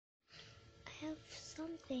have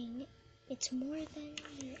something. It's more than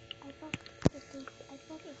I thought. I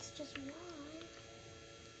thought it's just one.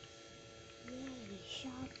 Yay,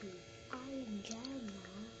 Shopee,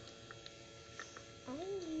 Iamjennas.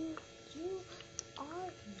 And you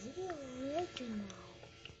are really original.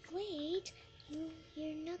 Wait,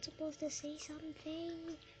 you're not supposed to say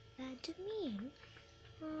something bad to me.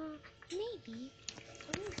 Maybe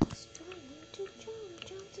he's trying to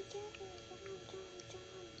jump together. Come on, jump.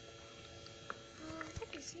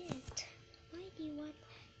 What is it? Why do you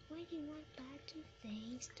want bad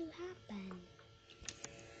things to happen?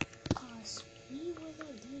 Cause we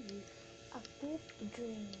wanna give you a poop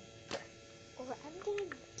drink. Or I'm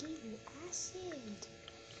gonna give you acid.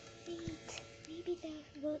 Wait, maybe that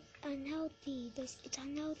was unhealthy. It's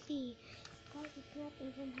unhealthy. Guys, it's not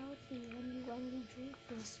even healthy when we drink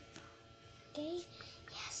this. Okay?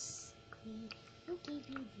 Yes. We will give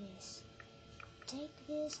you this. Take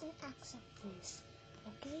this and accept this.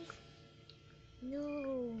 Okay?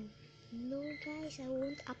 No, guys, I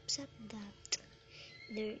won't accept that.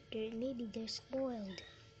 Maybe they're spoiled.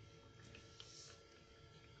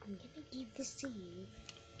 I'm gonna give this to you.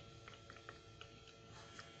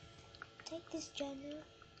 Take this, Jenna.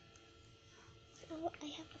 Oh, I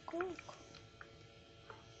have a Coke.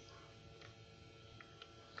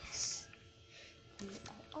 Yes. We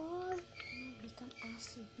are all gonna become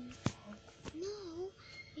acid people. No,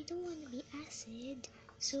 we don't wanna be acid.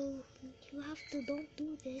 So you have to don't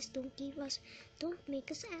do this. Don't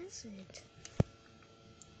make us acid.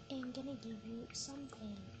 I'm gonna give you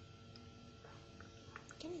something.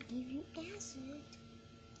 I'm gonna give you acid.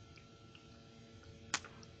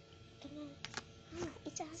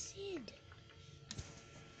 It's acid.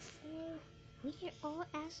 We are all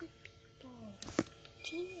acid people.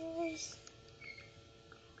 Cheers.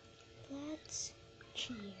 Let's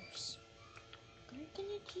cheers. We're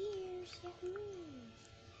gonna cheers. Yahoo.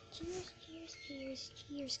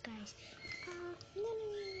 Cheers, guys. No.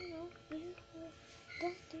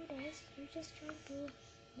 Don't do this. You're just trying to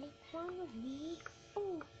make fun of me.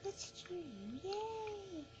 Oh, let's cheer you.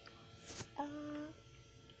 Yay.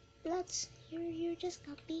 You're just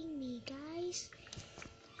copying me, guys.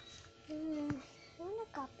 You're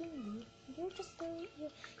not copying me.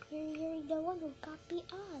 You're the one who copy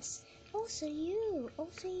us. Also you.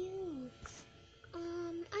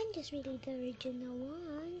 I'm just really the original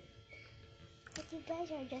one. But you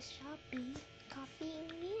guys are just copying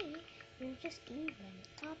me. You're just even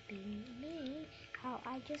copying me. How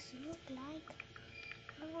I just look like.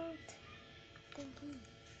 Thinking.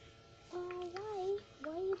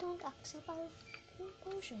 Why you don't accept our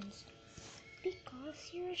potions?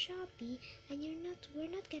 Because you're a Shopee and we're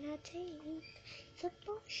not gonna take the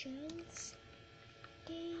potions.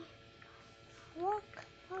 Okay, walk,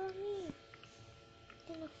 follow me.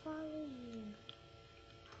 I'm gonna follow you.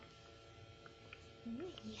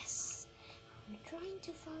 Yes, I'm trying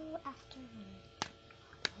to follow after me.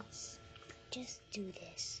 Let's just do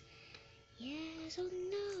this. Yes, oh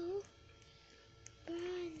no,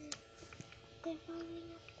 run! They're following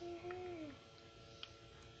after her.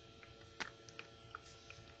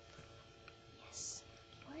 Yes,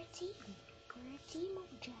 we're a team. We're a team of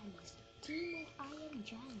Jannas. Team of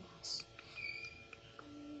Iamjennas.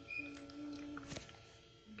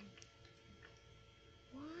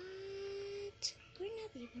 What? We're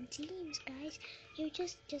not even teams, guys. You're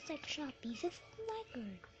just like Shopee, the phone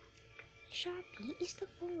lagger. Shopee is the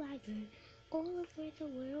phone lagger all over the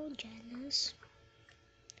world, Jannas.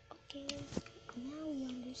 Okay, now we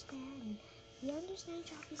understand. We understand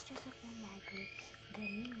Shopee's just a phone lagger. Then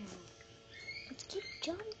we know. Let's keep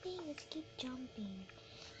jumping.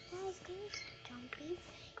 Guys, can you stop jumping?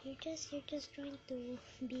 You're just trying to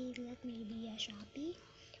let me be a Shopee.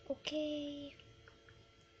 Okay.